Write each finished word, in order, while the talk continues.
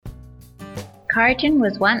Corrigan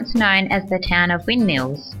was once known as the town of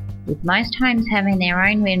windmills, with most homes having their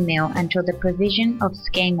own windmill until the provision of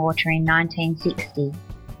scheme water in 1960.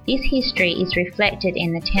 This history is reflected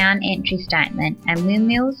in the town entry statement, and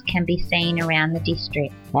windmills can be seen around the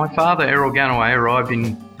district. My father, Errol Ganaway, arrived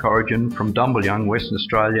in Corrigan from Dumbalyoung, Western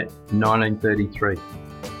Australia in 1933.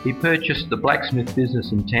 He purchased the blacksmith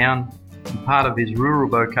business in town, and part of his rural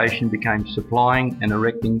vocation became supplying and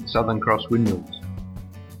erecting Southern Cross windmills.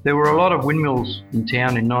 There were a lot of windmills in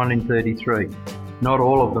town in 1933, not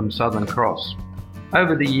all of them Southern Cross.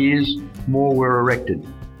 Over the years, more were erected.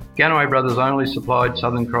 Ganaway Brothers only supplied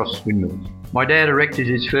Southern Cross windmills. My dad erected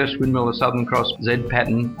his first windmill, a Southern Cross Z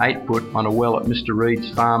pattern 8-foot on a well at Mr Reed's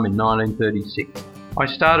farm in 1936. I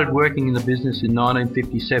started working in the business in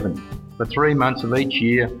 1957. For 3 months of each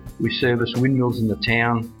year, we serviced windmills in the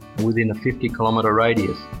town within a 50-kilometre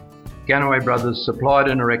radius. Ganaway Brothers supplied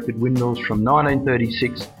and erected windmills from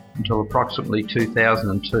 1936 until approximately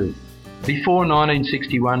 2002. Before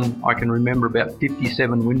 1961, I can remember about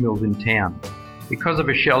 57 windmills in town. Because of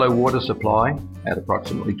a shallow water supply, at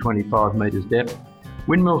approximately 25 metres depth,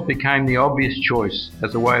 windmills became the obvious choice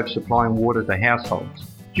as a way of supplying water to households.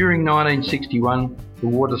 During 1961, the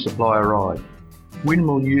water supply arrived.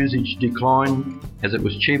 Windmill usage declined as it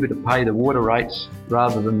was cheaper to pay the water rates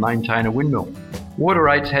rather than maintain a windmill. Water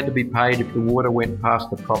rates had to be paid if the water went past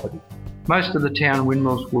the property. Most of the town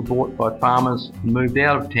windmills were bought by farmers and moved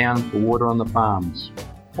out of town for water on the farms.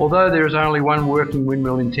 Although there is only one working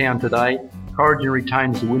windmill in town today, Corrigan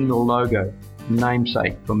retains the windmill logo and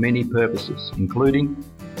namesake for many purposes, including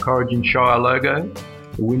Corrigan Shire logo,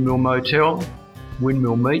 the Windmill Motel,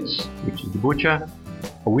 Windmill Meats, which is the butcher.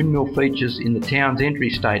 A windmill features in the town's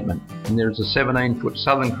entry statement, and there is a 17-foot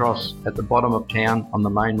Southern Cross at the bottom of town on the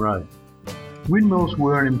main road. Windmills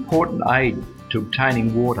were an important aid to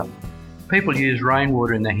obtaining water. People used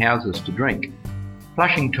rainwater in their houses to drink.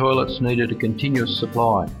 Flushing toilets needed a continuous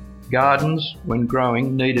supply. Gardens, when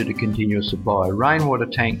growing, needed a continuous supply. Rainwater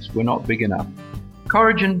tanks were not big enough.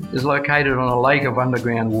 Corrigan is located on a lake of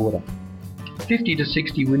underground water. 50 to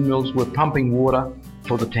 60 windmills were pumping water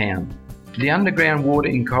for the town. The underground water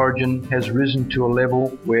in Corrigan has risen to a level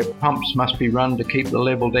where pumps must be run to keep the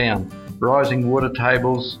level down. Rising water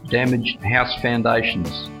tables damaged house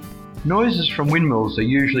foundations. Noises from windmills are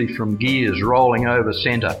usually from gears rolling over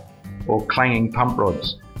centre or clanging pump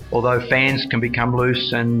rods, although fans can become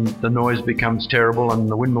loose and the noise becomes terrible, and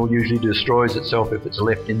the windmill usually destroys itself if it's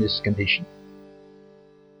left in this condition.